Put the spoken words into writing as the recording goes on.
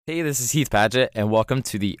Hey, this is Heath Padgett, and welcome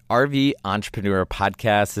to the RV Entrepreneur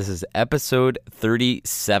Podcast. This is episode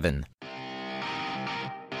 37.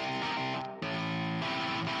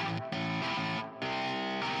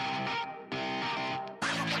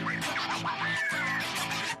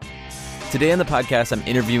 Today on the podcast, I'm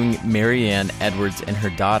interviewing Marianne Edwards and her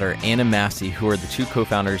daughter, Anna Massey, who are the two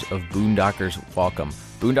co-founders of Boondockers Welcome.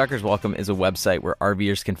 Boondockers Welcome is a website where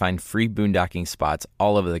RVers can find free boondocking spots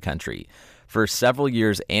all over the country. For several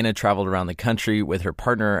years, Anna traveled around the country with her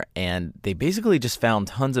partner, and they basically just found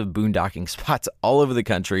tons of boondocking spots all over the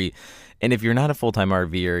country. And if you're not a full-time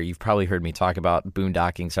RVer, you've probably heard me talk about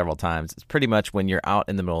boondocking several times. It's pretty much when you're out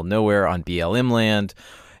in the middle of nowhere on BLM land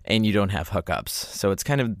and you don't have hookups. So it's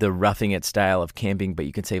kind of the roughing it style of camping, but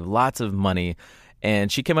you can save lots of money.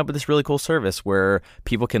 And she came up with this really cool service where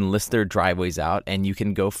people can list their driveways out and you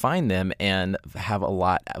can go find them and have a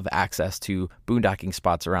lot of access to boondocking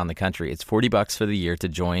spots around the country. It's $40 for the year to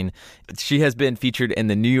join. She has been featured in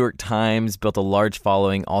the New York Times, built a large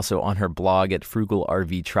following also on her blog at Frugal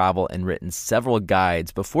RV Travel, and written several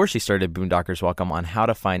guides before she started Boondockers Welcome on how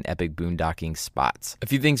to find epic boondocking spots. A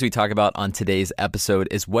few things we talk about on today's episode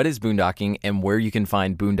is what is boondocking and where you can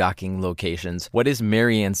find boondocking locations. What is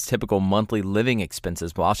Marianne's typical monthly living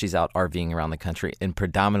expenses while she's out RVing around the country and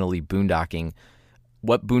predominantly boondocking,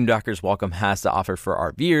 what Boondockers Welcome has to offer for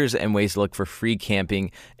RVers, and ways to look for free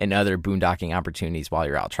camping and other boondocking opportunities while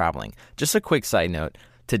you're out traveling. Just a quick side note,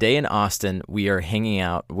 today in Austin, we are hanging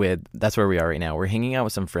out with, that's where we are right now, we're hanging out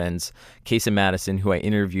with some friends, Case and Madison, who I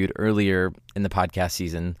interviewed earlier in the podcast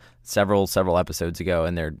season, several episodes ago,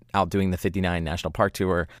 and they're out doing the 59 National Park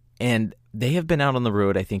Tour, and they have been out on the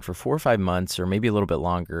road, I think, for 4 or 5 months, or maybe a little bit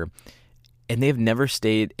longer, and they've never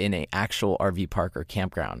stayed in an actual RV park or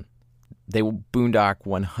campground. They will boondock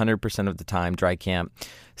 100% of the time, dry camp,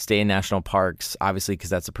 stay in national parks, obviously, because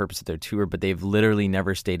that's the purpose of their tour, but they've literally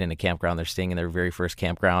never stayed in a campground. They're staying in their very first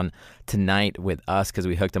campground tonight with us because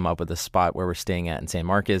we hooked them up with a spot where we're staying at in San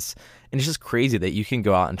Marcos. And it's just crazy that you can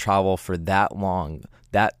go out and travel for that long,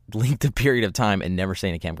 that length of period of time, and never stay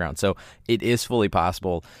in a campground. So it is fully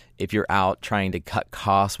possible, if you're out trying to cut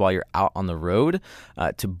costs while you're out on the road,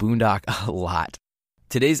 to boondock a lot.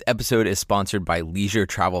 Today's episode is sponsored by Leisure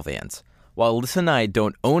Travel Vans. While Alyssa and I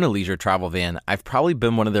don't own a leisure travel van, I've probably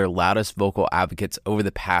been one of their loudest vocal advocates over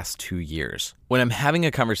the past 2 years. When I'm having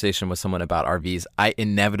a conversation with someone about RVs, I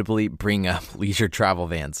inevitably bring up leisure travel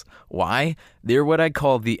vans. Why? They're what I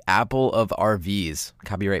call the Apple of RVs,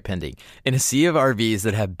 copyright pending. In a sea of RVs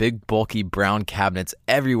that have big, bulky brown cabinets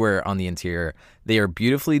everywhere on the interior, they are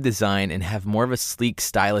beautifully designed and have more of a sleek,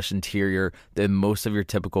 stylish interior than most of your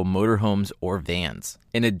typical motorhomes or vans.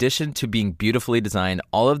 In addition to being beautifully designed,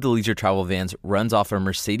 all of the leisure travel vans runs off a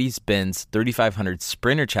Mercedes-Benz 3500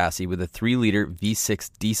 Sprinter chassis with a 3-liter V6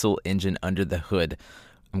 diesel engine under the hood.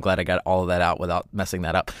 I'm glad I got all of that out without messing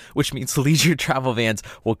that up, which means leisure travel vans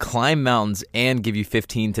will climb mountains and give you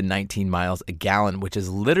 15 to 19 miles a gallon, which is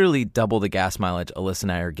literally double the gas mileage Alyssa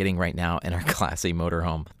and I are getting right now in our Class A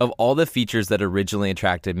motorhome. Of all the features that originally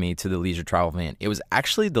attracted me to the leisure travel van, it was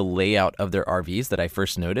actually the layout of their RVs that I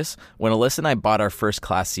first noticed. When Alyssa and I bought our first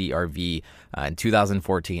Class C RV in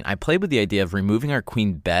 2014, I played with the idea of removing our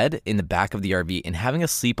queen bed in the back of the RV and having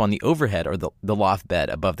us sleep on the overhead or the loft bed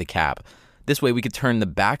above the cab. This way we could turn the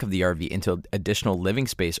back of the RV into additional living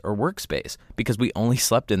space or workspace because we only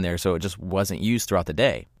slept in there, so it just wasn't used throughout the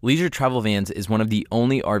day. Leisure Travel Vans is one of the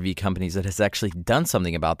only RV companies that has actually done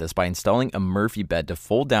something about this by installing a Murphy bed to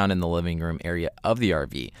fold down in the living room area of the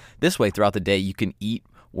RV. This way, throughout the day, you can eat,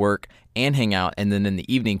 work, and hang out, and then in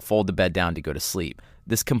the evening, fold the bed down to go to sleep.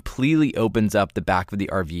 This completely opens up the back of the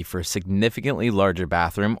RV for a significantly larger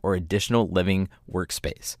bathroom or additional living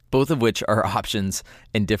workspace, both of which are options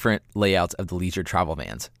in different layouts of the leisure travel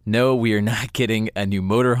vans. No, we are not getting a new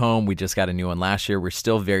motorhome. We just got a new one last year. We're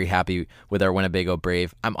still very happy with our Winnebago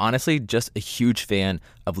Brave. I'm honestly just a huge fan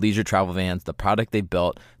of leisure travel vans, the product they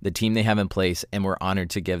built, the team they have in place, and we're honored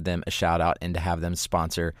to give them a shout out and to have them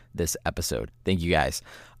sponsor this episode. Thank you guys.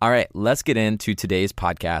 All right, let's get into today's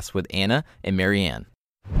podcast with Anna and Marianne.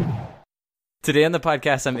 Today on the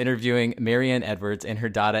podcast, I'm interviewing Marianne Edwards and her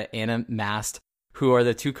daughter, Anna Massey, who are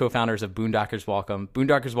the two co-founders of Boondockers Welcome.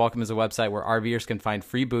 Boondockers Welcome is a website where RVers can find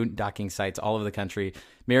free boondocking sites all over the country.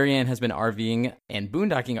 Marianne has been RVing and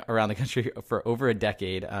boondocking around the country for over a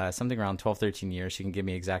decade, something around 12, 13 years. She can give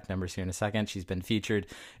me exact numbers here in a second. She's been featured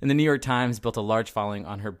in the New York Times, built a large following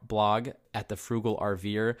on her blog at the Frugal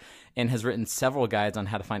RVer, and has written several guides on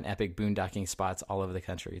how to find epic boondocking spots all over the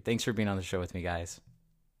country. Thanks for being on the show with me, guys.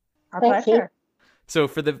 Our pleasure. So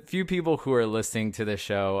for the few people who are listening to this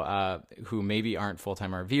show who maybe aren't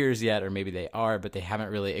full-time RVers yet, or maybe they are, but they haven't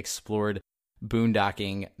really explored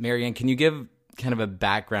boondocking. Marianne, can you give kind of a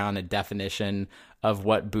background, a definition of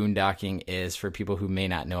what boondocking is for people who may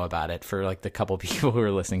not know about it, for like the couple people who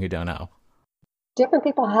are listening who don't know? Different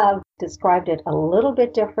people have described it a little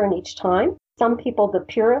bit different each time. Some people, the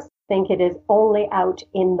purists, think it is only out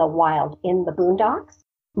in the wild, in the boondocks.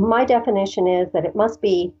 My definition is that it must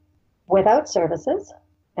be without services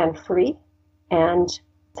and free. And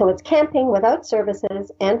so it's camping without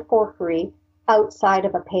services and for free outside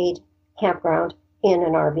of a paid campground in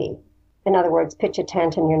an RV. In other words, pitch a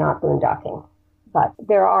tent and you're not boondocking. But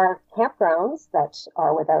there are campgrounds that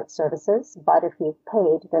are without services, but if you've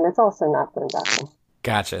paid, then it's also not boondocking.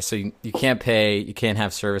 Gotcha. So you can't pay, you can't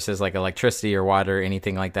have services like electricity or water or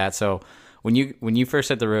anything like that. So when you first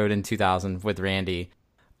hit the road in 2000 with Randy,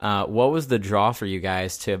 what was the draw for you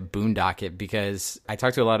guys to boondock it? Because I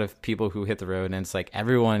talked to a lot of people who hit the road, and it's like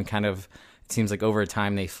everyone kind of, it seems like over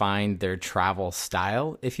time they find their travel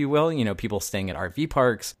style, if you will. You know, people staying at RV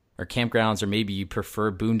parks or campgrounds, or maybe you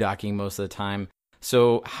prefer boondocking most of the time.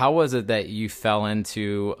 So how was it that you fell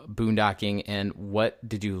into boondocking, and what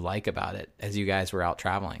did you like about it as you guys were out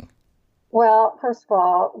traveling? Well, first of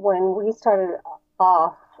all, when we started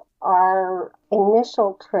off, our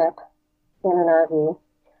initial trip in an RV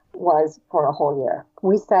was for a whole year.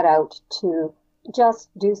 We set out to just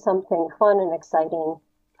do something fun and exciting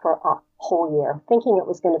for a whole year, thinking it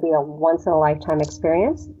was going to be a once-in-a-lifetime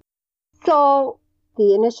experience. So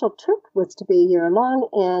the initial trip was to be a year long,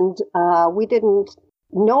 and we didn't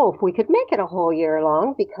know if we could make it a whole year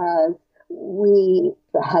long because we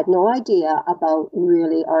had no idea about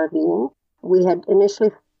really RVing. We had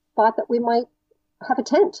initially thought that we might have a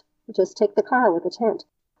tent, just take the car with a tent.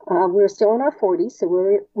 We were still in our 40s, so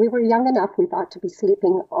we were young enough, we thought, to be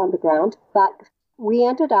sleeping on the ground. But we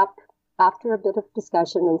ended up, after a bit of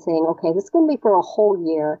discussion and saying, okay, this is going to be for a whole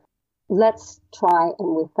year. Let's try.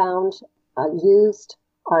 And we found a used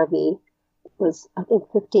RV. It was, I think,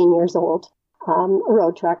 15 years old, a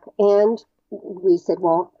road truck. And we said,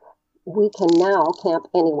 well, we can now camp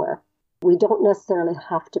anywhere. We don't necessarily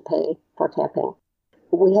have to pay for camping.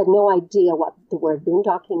 We had no idea what the word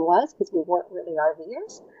boondocking was because we weren't really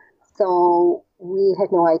RVers. So we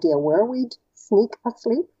had no idea where we'd sneak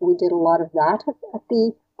asleep. We did a lot of that at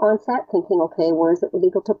the onset, thinking, okay, where is it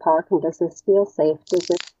illegal to park, and does this feel safe? Does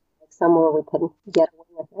it somewhere we can get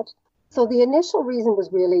away with it? So the initial reason was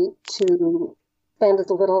really to spend as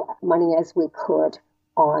little money as we could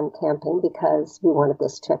on camping because we wanted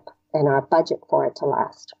this trip and our budget for it to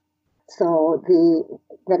last. So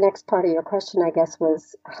the next part of your question, I guess,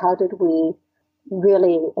 was how did we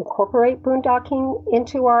really incorporate boondocking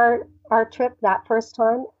into our trip that first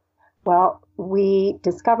time? Well, we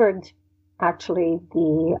discovered actually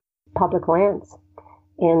the public lands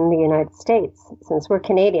in the United States. Since we're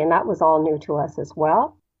Canadian, that was all new to us as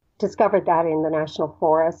well. Discovered that in the National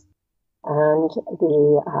Forest and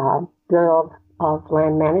the Bureau of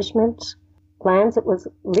Land Management lands, it was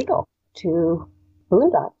legal to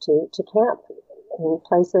boondock, to camp in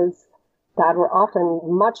places that were often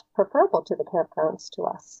much preferable to the campgrounds to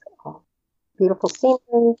us. Beautiful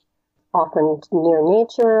scenery, often near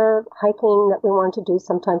nature, hiking that we wanted to do,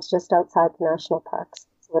 sometimes just outside the national parks.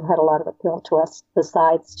 So it had a lot of appeal to us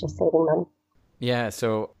besides just saving money. Yeah,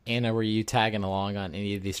 so Anna, were you tagging along on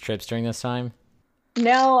any of these trips during this time?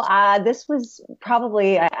 No, this was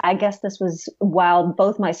probably, I guess this was while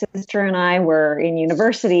both my sister and I were in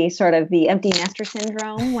university, sort of the empty nester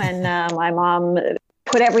syndrome, when my mom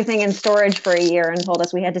put everything in storage for a year and told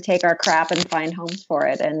us we had to take our crap and find homes for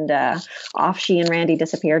it. And off she and Randy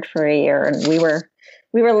disappeared for a year, and we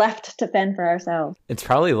were left to fend for ourselves. It's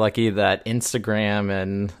probably lucky that Instagram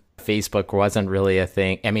and Facebook wasn't really a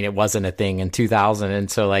thing. I mean, it wasn't a thing in 2000. And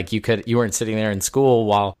so like you weren't sitting there in school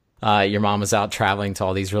while your mom was out traveling to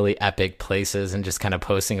all these really epic places and just kind of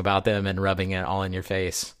posting about them and rubbing it all in your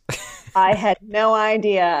face. I had no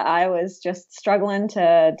idea. I was just struggling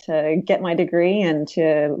to get my degree and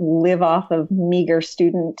to live off of meager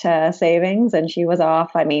student savings. And she was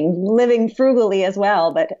off, I mean, living frugally as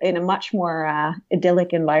well, but in a much more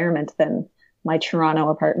idyllic environment than my Toronto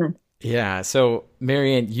apartment. Yeah. So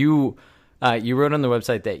Marianne, you wrote on the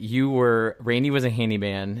website that Randy was a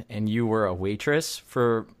handyman and you were a waitress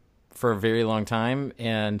for a very long time.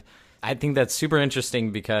 And I think that's super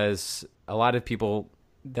interesting because a lot of people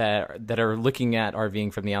that are looking at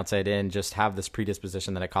RVing from the outside in just have this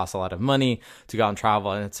predisposition that it costs a lot of money to go out and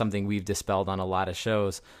travel. And it's something we've dispelled on a lot of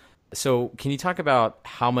shows. So can you talk about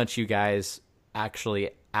how much you guys actually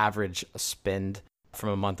average spend from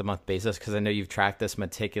a month-to-month basis? Because I know you've tracked this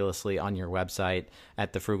meticulously on your website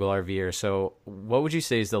at the Frugal RVer. So what would you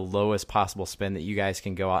say is the lowest possible spend that you guys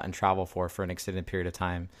can go out and travel for an extended period of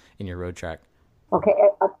time in your road trek? Okay,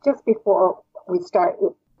 just before we start,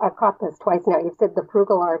 I've caught this twice now. You said the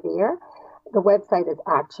Frugal RVer. The website is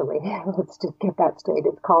actually, let's just get that straight,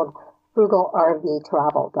 it's called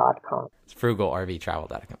frugalrvtravel.com. It's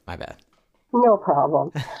frugalrvtravel.com. My bad. No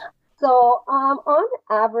problem. So on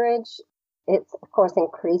average, it's, of course,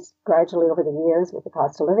 increased gradually over the years with the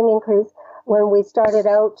cost of living increase. When we started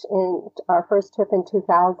out in our first trip in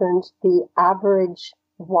 2000, the average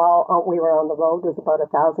while we were on the road was about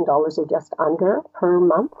 $1,000 or just under per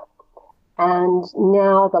month. And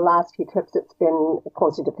now the last few trips, it's been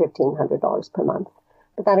closer to $1,500 per month.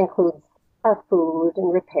 But that includes our food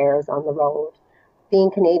and repairs on the road. Being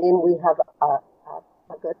Canadian, we have a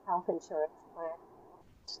good health insurance plan.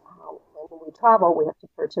 When we travel, we have to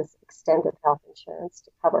purchase extended health insurance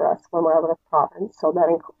to cover us when we're out of the province. So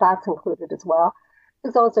that's included as well.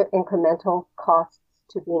 Because those are incremental costs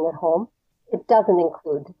to being at home. It doesn't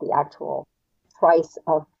include the actual price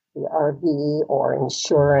of the RV or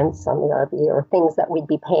insurance on the RV or things that we'd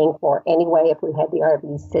be paying for anyway if we had the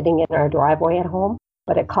RV sitting in our driveway at home.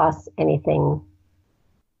 But it costs anything.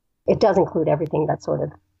 It does include everything that's sort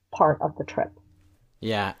of part of the trip.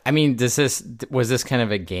 Yeah. I mean, was this kind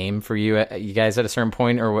of a game for you guys at a certain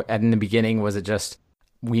point, or in the beginning, was it just,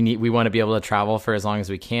 we want to be able to travel for as long as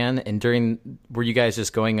we can? And were you guys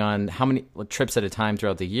just going on how many trips at a time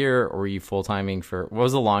throughout the year, or were you full-timing what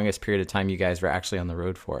was the longest period of time you guys were actually on the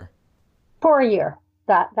road for? For a year.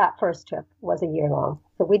 That first trip was a year long.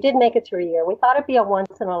 So we did make it through a year. We thought it'd be a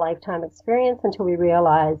once-in-a-lifetime experience until we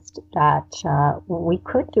realized that we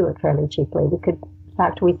could do it fairly cheaply. In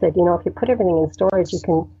fact, we said, if you put everything in storage, you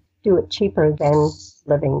can do it cheaper than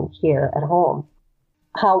living here at home.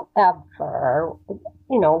 However,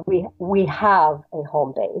 we have a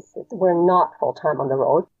home base. We're not full-time on the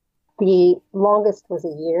road. The longest was a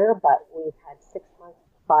year, but we've had 6 month,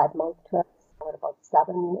 5-month trips, about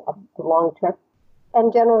 7 of the long trips.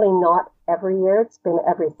 And generally not every year. It's been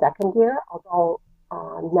every second year, although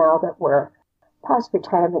now that we're past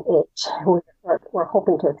retirement age, we're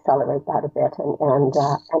hoping to accelerate that a bit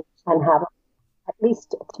and have at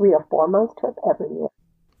least a 3 or 4 month trip every year.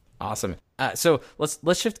 Awesome. So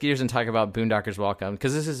let's shift gears and talk about Boondockers Welcome,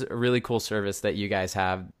 because this is a really cool service that you guys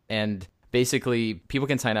have. And basically, people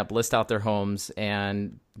can sign up, list out their homes,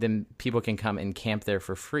 and then people can come and camp there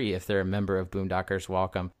for free if they're a member of Boondockers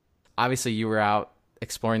Welcome. Obviously, you were out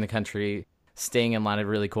exploring the country, staying in a lot of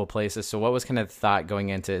really cool places. So what was kind of the thought going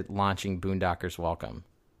into launching Boondockers Welcome?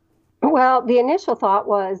 Well, the initial thought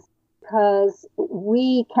was because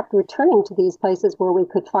we kept returning to these places where we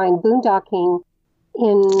could find boondocking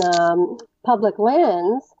in public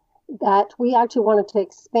lands, that we actually wanted to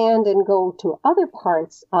expand and go to other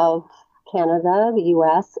parts of Canada, the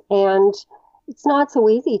U.S., and it's not so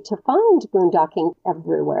easy to find boondocking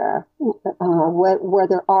everywhere where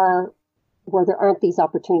there aren't these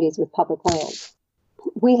opportunities with public lands.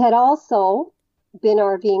 We had also been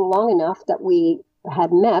RVing long enough that we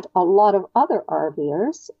had met a lot of other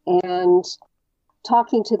RVers, and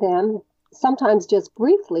talking to them, sometimes just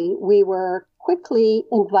briefly, we were quickly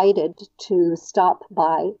invited to stop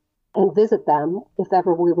by and visit them if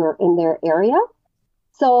ever we were in their area.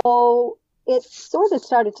 So it sort of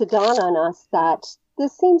started to dawn on us that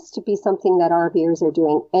this seems to be something that RVers are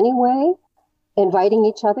doing anyway, inviting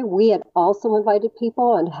each other. We had also invited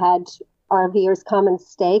people and had RVers come and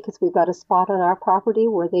stay, because we've got a spot on our property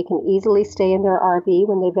where they can easily stay in their RV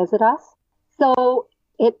when they visit us. So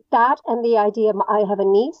that and the idea, I have a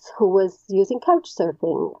niece who was using couch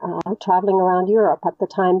surfing, traveling around Europe at the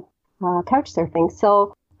time, couch surfing.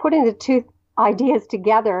 So putting the two ideas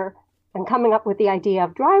together and coming up with the idea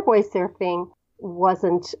of driveway surfing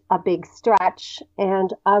wasn't a big stretch.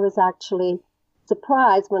 And I was actually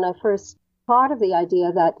surprised when I first thought of the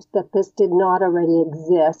idea that this did not already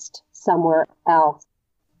exist somewhere else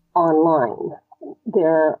online.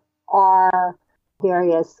 There are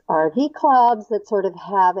various RV clubs that sort of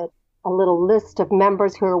have a little list of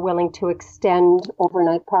members who are willing to extend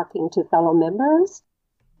overnight parking to fellow members.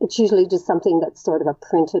 It's usually just something that's sort of a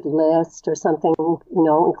printed list or something,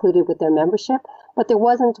 included with their membership. But there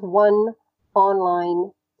wasn't one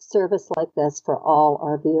online service like this for all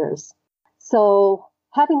RVers. So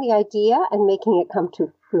having the idea and making it come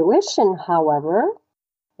to fruition, however,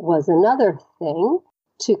 was another thing.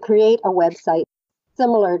 To create a website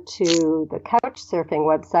similar to the couch surfing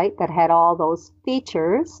website that had all those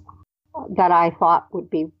features that I thought would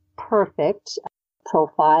be perfect.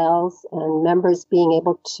 Profiles and members being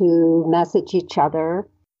able to message each other.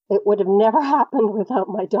 It would have never happened without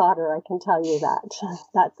my daughter, I can tell you that.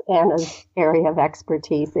 That's Anna's area of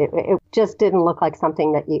expertise. It just didn't look like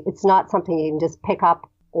something it's not something you can just pick up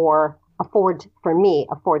or afford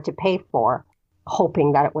to pay for.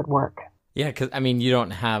 hoping that it would work. Yeah, because I mean, you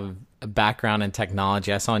don't have a background in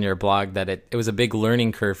technology. I saw on your blog that it was a big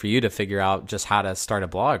learning curve for you to figure out just how to start a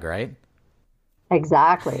blog, right?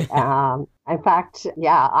 Exactly. In fact,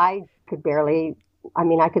 yeah, I could barely, I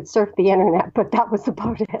mean, I could surf the internet, but that was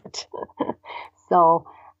about it. So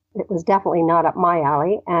it was definitely not up my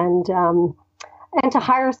alley. And to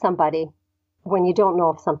hire somebody when you don't know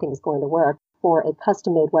if something is going to work for a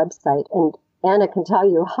custom-made website, and Anna can tell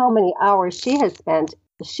you how many hours she has spent.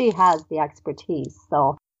 She has the expertise.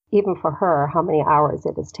 So even for her, how many hours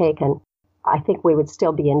it has taken, I think we would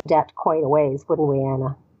still be in debt quite a ways, wouldn't we,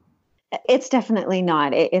 Anna? It's definitely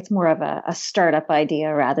not. It's more of a startup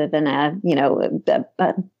idea rather than a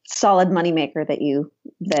solid moneymaker that you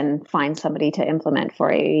then find somebody to implement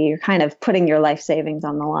for you. You're kind of putting your life savings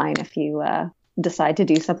on the line if you decide to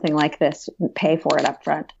do something like this, pay for it up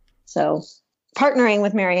front. So partnering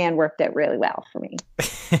with Marianne worked out really well for me.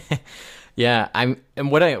 Yeah, and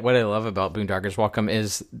what I love about Boondockers Welcome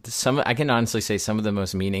is I can honestly say some of the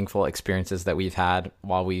most meaningful experiences that we've had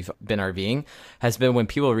while we've been RVing has been when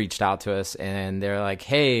people reached out to us and they're like,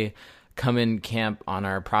 "Hey, come and camp on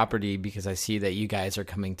our property because I see that you guys are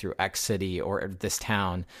coming through X city or this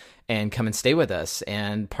town, and come and stay with us."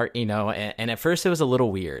 And and at first it was a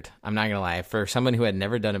little weird. I'm not gonna lie, for someone who had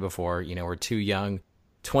never done it before. We're two young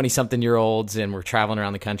 20-something-year-olds and we're traveling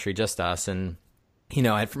around the country, just us. And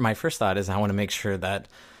my first thought is I want to make sure that,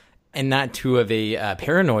 and not too of a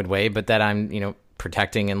paranoid way, but that I'm,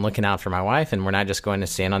 protecting and looking out for my wife, and we're not just going to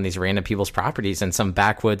stand on these random people's properties in some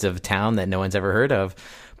backwoods of a town that no one's ever heard of.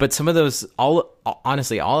 But some of those,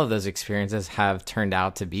 honestly, all of those experiences have turned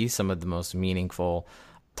out to be some of the most meaningful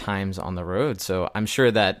times on the road. So I'm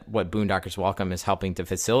sure that what Boondockers Welcome is helping to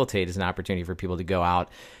facilitate is an opportunity for people to go out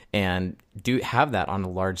and have that on a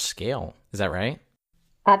large scale. Is that right?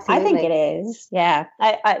 Absolutely. I think it is. Yeah.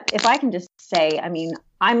 If I can just say, I mean,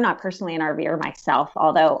 I'm not personally an RVer myself,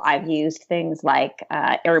 although I've used things like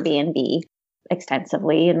Airbnb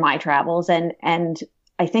extensively in my travels. And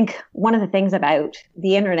I think one of the things about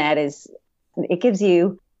the internet is it gives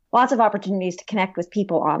you lots of opportunities to connect with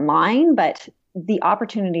people online, but the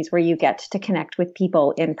opportunities where you get to connect with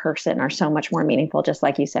people in person are so much more meaningful, just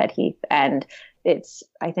like you said, Heath. And it's,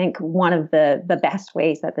 I think, one of the best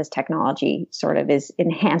ways that this technology sort of is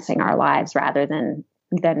enhancing our lives rather than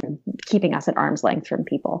keeping us at arm's length from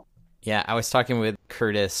people. Yeah, I was talking with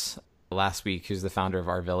Curtis last week, who's the founder of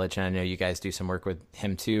Our Village, and I know you guys do some work with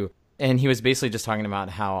him too. And he was basically just talking about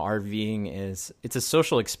how RVing it's a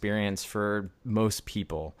social experience for most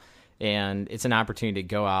people. And it's an opportunity to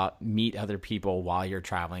go out, meet other people while you're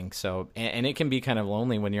traveling. So, and it can be kind of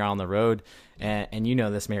lonely when you're on the road. And you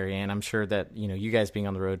know this, Marianne, I'm sure that, you guys being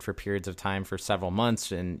on the road for periods of time for several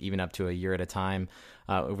months and even up to a year at a time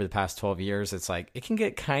over the past 12 years, it's like, it can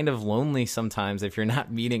get kind of lonely sometimes if you're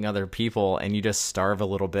not meeting other people and you just starve a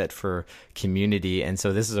little bit for community. And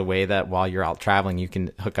so this is a way that while you're out traveling, you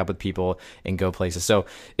can hook up with people and go places. So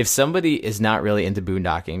if somebody is not really into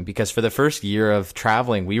boondocking, because for the first year of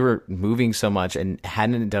traveling, we were moving so much and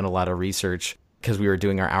hadn't done a lot of research because we were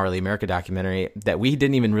doing our Hourly America documentary, that we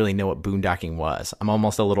didn't even really know what boondocking was. I'm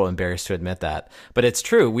almost a little embarrassed to admit that, but it's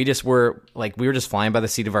true. We were just flying by the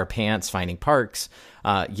seat of our pants, finding parks.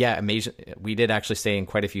 Amazing. We did actually stay in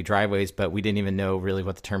quite a few driveways, but we didn't even know really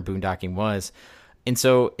what the term boondocking was. And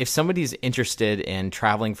so if somebody's interested in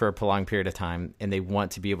traveling for a prolonged period of time and they want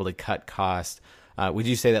to be able to cut costs, would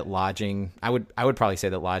you say that lodging, I would probably say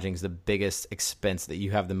that lodging is the biggest expense that you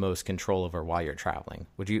have the most control over while you're traveling.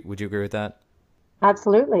 Would you agree with that?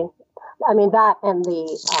 Absolutely. I mean, that and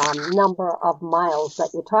the number of miles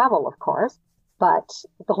that you travel, of course, but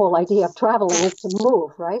the whole idea of traveling is to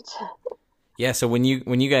move, right? Yeah. So when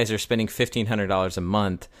you guys are spending $1,500 a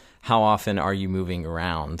month, how often are you moving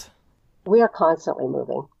around? We are constantly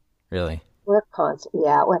moving. Really? We're constantly,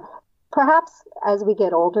 yeah. Perhaps as we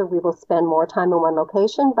get older, we will spend more time in one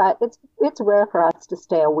location, but it's rare for us to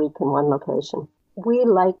stay a week in one location. We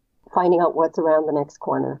like finding out what's around the next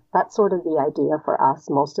corner. That's sort of the idea for us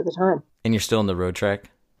most of the time. And you're still in the road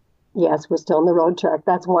track? Yes, we're still in the road track.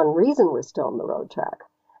 That's one reason we're still in the road track.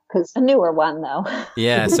 A newer one, though.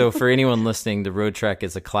 Yeah, so for anyone listening, the road track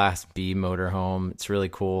is a Class B motorhome. It's really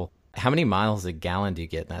cool. How many miles a gallon do you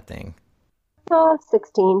get in that thing?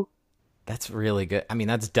 16. That's really good. I mean,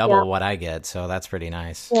 that's double what I get, so that's pretty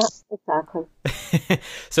nice. Yeah, exactly.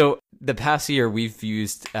 So the past year, we've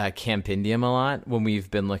used Campendium a lot when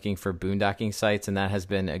we've been looking for boondocking sites, and that has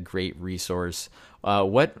been a great resource.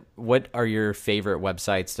 What are your favorite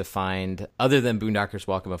websites to find, other than Boondockers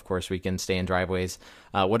Welcome, of course, we can stay in driveways.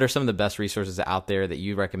 What are some of the best resources out there that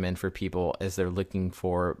you recommend for people as they're looking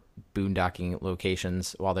for boondocking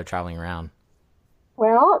locations while they're traveling around?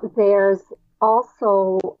 Well, there's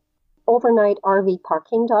also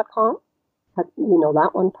overnightrvparking.com. You know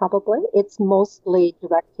that one probably. It's mostly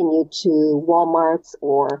directing you to Walmarts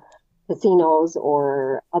or casinos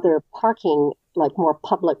or other parking, like more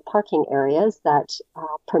public parking areas that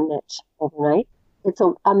permit overnight. It's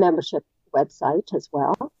a membership website as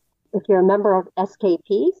well. If you're a member of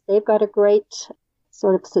SKPs, they've got a great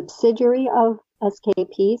sort of subsidiary of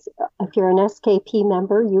SKPs. If you're an SKP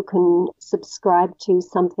member, you can subscribe to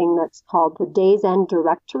something that's called the Days End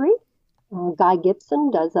Directory. Guy Gibson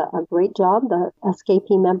does a great job, the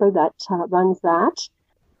SKP member that runs that.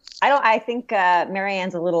 I think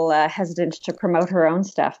Marianne's a little hesitant to promote her own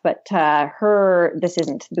stuff, but this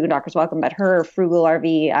isn't Boondockers Welcome, but her Frugal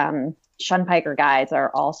RV Shunpiker guides are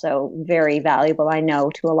also very valuable, I know,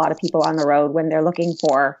 to a lot of people on the road when they're looking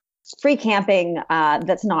for free camping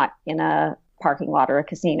that's not in a parking lot or a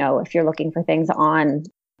casino. If you're looking for things on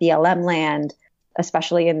BLM land,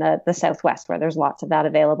 especially in the Southwest where there's lots of that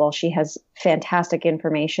available, she has fantastic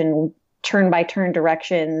information, turn-by-turn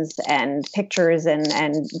directions and pictures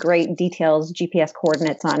and great details, GPS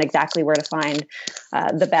coordinates on exactly where to find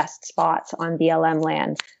the best spots on BLM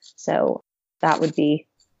land. So that would be,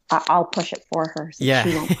 I'll push it for her. So yeah.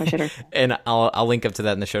 She won't push it herself. And I'll link up to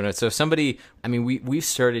that in the show notes. So if somebody, I mean, we've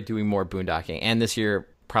started doing more boondocking, and this year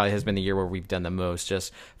probably has been the year where we've done the most,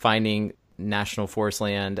 just finding national forest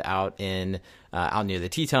land out near the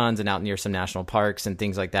Tetons and out near some national parks and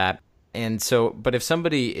things like that. And so, but if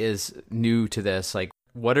somebody is new to this, like,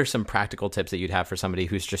 what are some practical tips that you'd have for somebody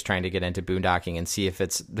who's just trying to get into boondocking and see if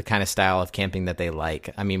it's the kind of style of camping that they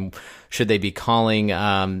like? I mean, should they be calling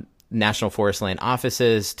national forest land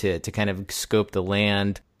offices to kind of scope the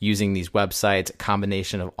land using these websites, a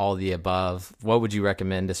combination of all the above? What would you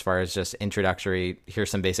recommend as far as just introductory, here's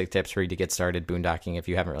some basic tips for you to get started boondocking if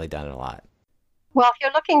you haven't really done it a lot? Well, if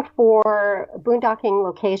you're looking for boondocking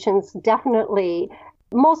locations, definitely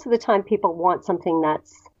most of the time people want something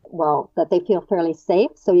that's, well, that they feel fairly safe.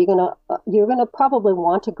 So you're gonna probably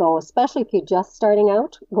want to go, especially if you're just starting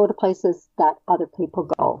out, go to places that other people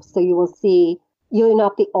go. So you will see you're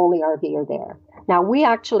not the only RVer there. Now, we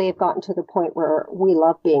actually have gotten to the point where we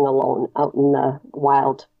love being alone out in the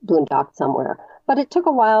wild boondock somewhere. But it took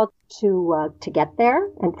a while to get there.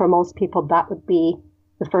 And for most people, that would be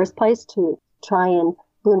the first place, to try and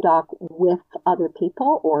boondock with other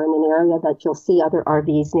people or in an area that you'll see other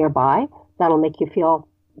RVs nearby. That'll make you feel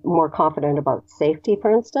more confident about safety,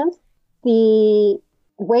 for instance. The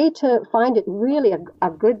way to find it really a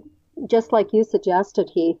good, just like you suggested,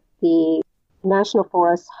 Heath, the national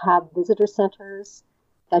forests have visitor centers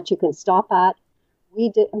that you can stop at.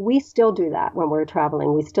 We still do that when we're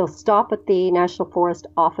traveling. We still stop at the National Forest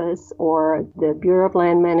Office or the Bureau of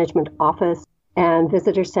Land Management Office and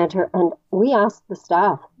Visitor Center, and we ask the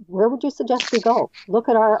staff, where would you suggest we go? Look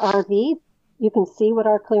at our RV. You can see what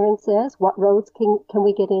our clearance is. What roads can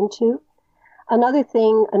we get into? Another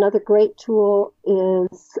great tool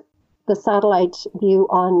is the satellite view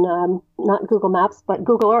on not Google Maps, but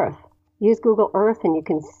Google Earth. Use Google Earth and you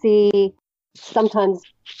can see sometimes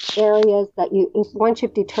areas that once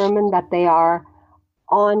you've determined that they are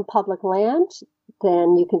on public land,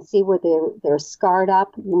 then you can see where they're scarred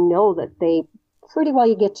up. You know that pretty well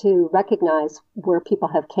you get to recognize where people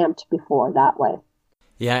have camped before that way.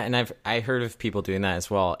 Yeah, and I heard of people doing that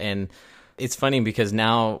as well. And it's funny because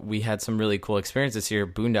now we had some really cool experiences here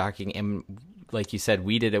boondocking, and like you said,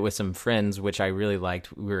 we did it with some friends, which I really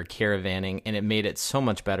liked. We were caravanning, and it made it so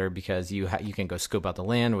much better because you can go scope out the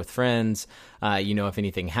land with friends. If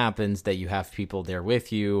anything happens, that you have people there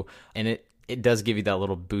with you, and it does give you that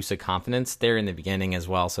little boost of confidence there in the beginning as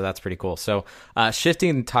well. So that's pretty cool. So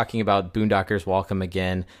shifting, talking about Boondockers Welcome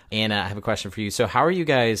again, Anna, I have a question for you. So how are you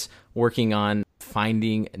guys working on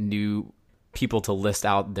finding new people to list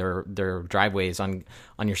out their driveways on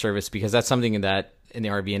your service? Because that's something that in the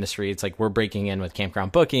RV industry, it's like we're breaking in with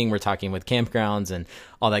campground booking, we're talking with campgrounds and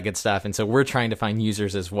all that good stuff. And so we're trying to find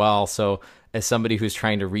users as well. So as somebody who's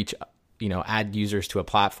trying to reach, add users to a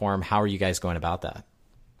platform, how are you guys going about that?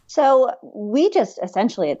 So we just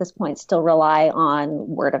essentially at this point still rely on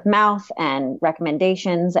word of mouth and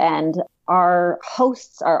recommendations, and our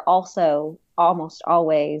hosts are also almost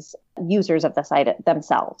always users of the site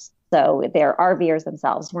themselves. So they're RVers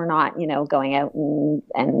themselves. We're not, going out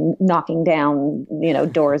and knocking down,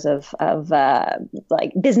 doors of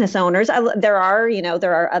like business owners. There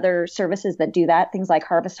are other services that do that. Things like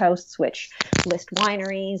Harvest Hosts, which list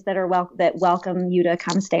wineries that welcome you to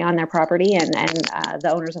come stay on their property. And the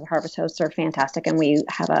owners of Harvest Hosts are fantastic. And we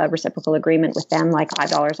have a reciprocal agreement with them, like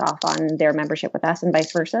 $5 off on their membership with us and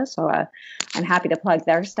vice versa. So I'm happy to plug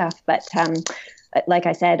their stuff. But like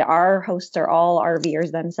I said, our hosts are all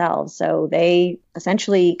RVers themselves. So they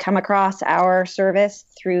essentially come across our service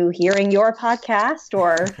through hearing your podcast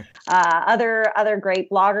or other great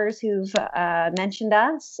bloggers who've mentioned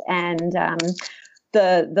us. And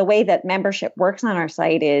the way that membership works on our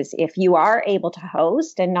site is if you are able to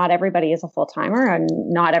host, and not everybody is a full-timer and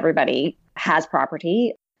not everybody has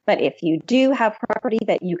property, but if you do have property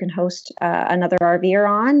that you can host another RVer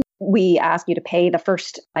on, we ask you to pay the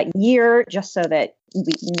first year just so that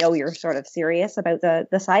we know you're sort of serious about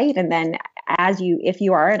the site. And then if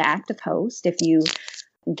you are an active host, if you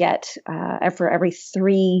get for every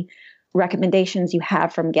 3 recommendations you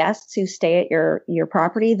have from guests who stay at your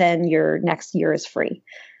property, then your next year is free.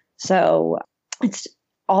 So it's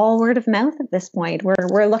all word of mouth at this point.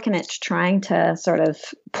 We're looking at trying to sort of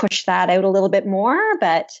push that out a little bit more,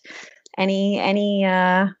 but any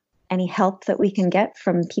help that we can get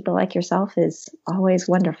from people like yourself is always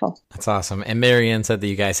wonderful. That's awesome. And Marianne said that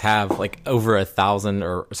you guys have like over 1,000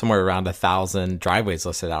 or somewhere around 1,000 driveways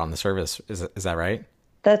listed out on the service. Is that right?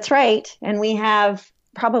 That's right. And we have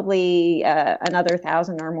probably another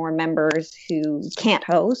 1,000 or more members who can't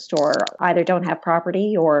host or either don't have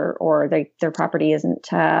property or their property isn't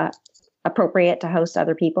appropriate to host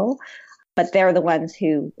other people. But they're the ones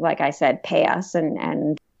who, like I said, pay us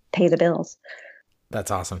and pay the bills.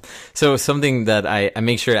 That's awesome. So something that I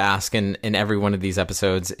make sure to ask in every one of these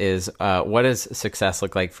episodes is what does success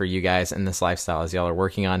look like for you guys in this lifestyle as y'all are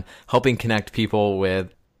working on helping connect people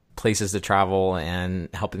with places to travel and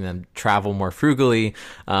helping them travel more frugally?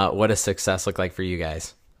 What does success look like for you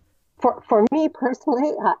guys? For me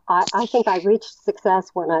personally, I think I reached success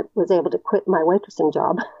when I was able to quit my waitressing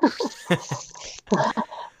job.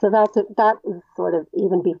 So that is sort of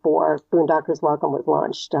even before Boondockers Welcome was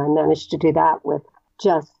launched. I managed to do that with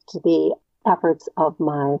just the efforts of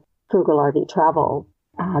my frugal RV travel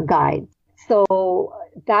guide. So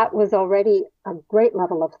that was already a great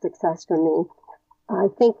level of success for me. I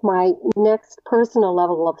think my next personal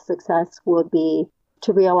level of success would be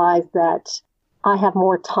to realize that I have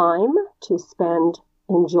more time to spend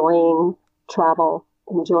enjoying travel,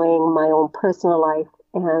 enjoying my own personal life,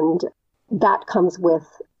 and that comes with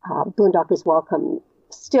Boondockers Welcome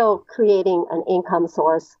still creating an income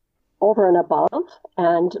source over and above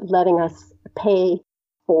and letting us pay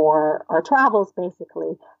for our travels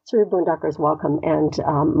basically through Boondockers Welcome and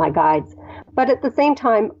my guides. But at the same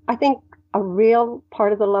time, I think a real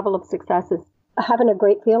part of the level of success is having a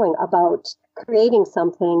great feeling about creating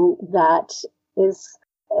something that is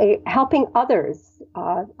helping others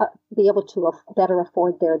be able to better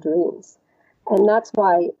afford their dreams. And that's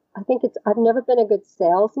why I think I've never been a good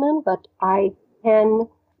salesman, but I can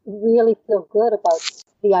really feel good about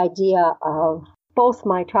the idea of both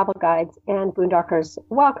my travel guides and Boondockers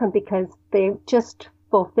Welcome because they just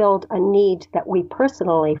fulfilled a need that we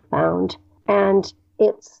personally found. And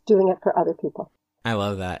it's doing it for other people. I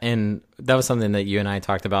love that. And that was something that you and I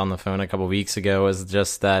talked about on the phone a couple of weeks ago, is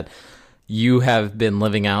just that you have been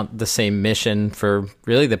living out the same mission for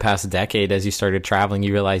really the past decade. As you started traveling,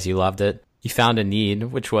 you realized you loved it. You found a need,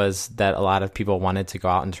 which was that a lot of people wanted to go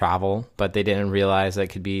out and travel, but they didn't realize that it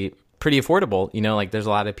could be pretty affordable. You know, like there's a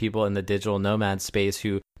lot of people in the digital nomad space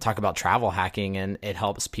who talk about travel hacking, and it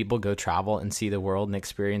helps people go travel and see the world and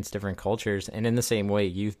experience different cultures. And in the same way,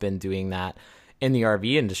 you've been doing that in the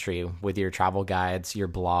RV industry with your travel guides, your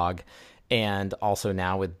blog, and also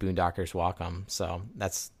now with Boondockers Welcome. So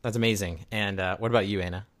that's amazing. And what about you,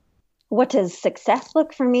 Anna? What does success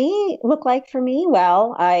look like for me?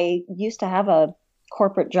 Well, I used to have a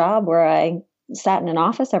corporate job where I sat in an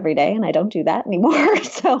office every day, and I don't do that anymore.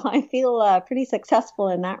 So I feel pretty successful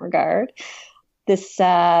in that regard. This,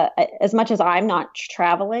 as much as I'm not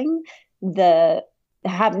traveling,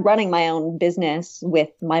 running my own business with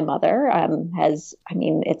my mother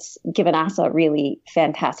it's given us a really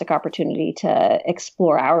fantastic opportunity to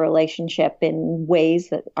explore our relationship in ways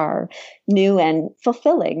that are new and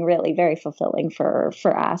fulfilling, really very fulfilling for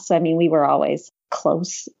us. I mean, we were always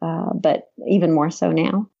close, but even more so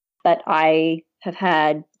now. But I have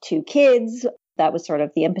had 2 kids. That was sort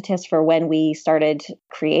of the impetus for when we started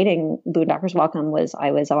creating Boondockers Welcome.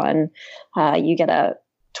 I was on, you get a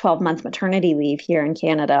 12-month maternity leave here in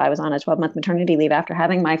Canada. I was on a 12-month maternity leave after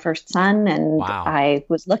having my first son, and wow. I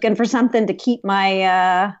was looking for something to keep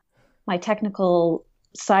my my technical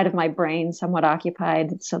side of my brain somewhat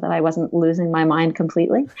occupied so that I wasn't losing my mind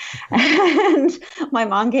completely. And my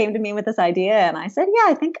mom came to me with this idea, and I said,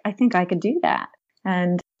 yeah, I think I could do that.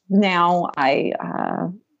 And now I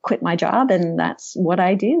quit my job, and that's what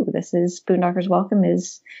I do. This is Boondockers Welcome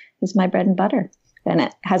is my bread and butter. And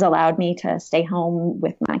it has allowed me to stay home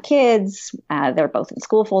with my kids. They're both in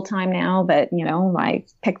school full time now, but I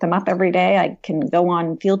pick them up every day. I can go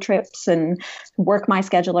on field trips and work my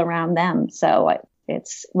schedule around them. So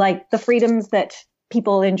it's like the freedoms that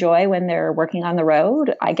people enjoy when they're working on the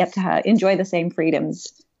road. I get to enjoy the same freedoms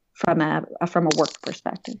from a work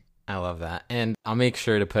perspective. I love that. And I'll make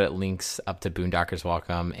sure to put links up to Boondockers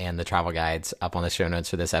Welcome and the travel guides up on the show notes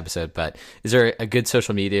for this episode. But is there a good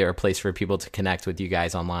social media or place for people to connect with you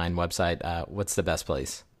guys online, website? What's the best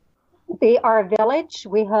place? Our village,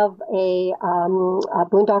 we have a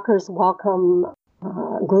Boondockers Welcome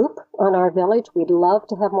group on our village. We'd love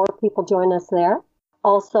to have more people join us there.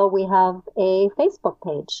 Also, we have a Facebook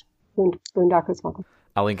page, Boondockers Welcome.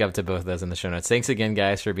 I'll link up to both of those in the show notes. Thanks again,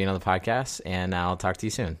 guys, for being on the podcast, and I'll talk to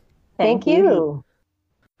you soon. Thank you.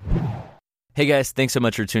 Hey guys, thanks so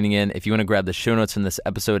much for tuning in. If you want to grab the show notes from this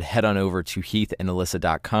episode, head on over to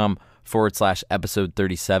heathandalyssa.com/episode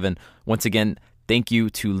 37. Once again, thank you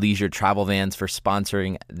to Leisure Travel Vans for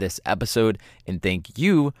sponsoring this episode, and thank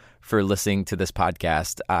you for listening to this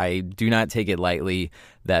podcast. I do not take it lightly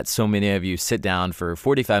that so many of you sit down for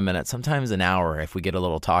 45 minutes, sometimes an hour if we get a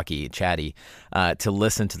little chatty, to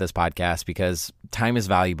listen to this podcast, because time is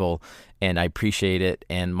valuable and I appreciate it.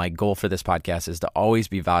 And my goal for this podcast is to always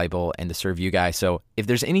be valuable and to serve you guys. So if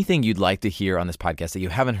there's anything you'd like to hear on this podcast that you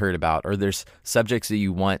haven't heard about, or there's subjects that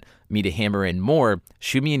you want me to hammer in more,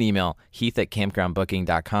 shoot me an email,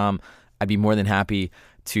 heath@campgroundbooking.com. I'd be more than happy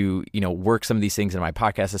to, work some of these things in my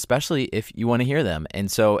podcast, especially if you want to hear them.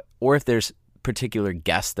 And so, or if there's particular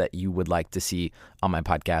guests that you would like to see on my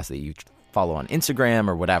podcast that you follow on Instagram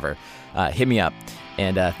or whatever, hit me up.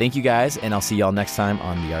 And thank you guys. And I'll see y'all next time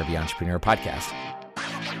on the RV Entrepreneur Podcast.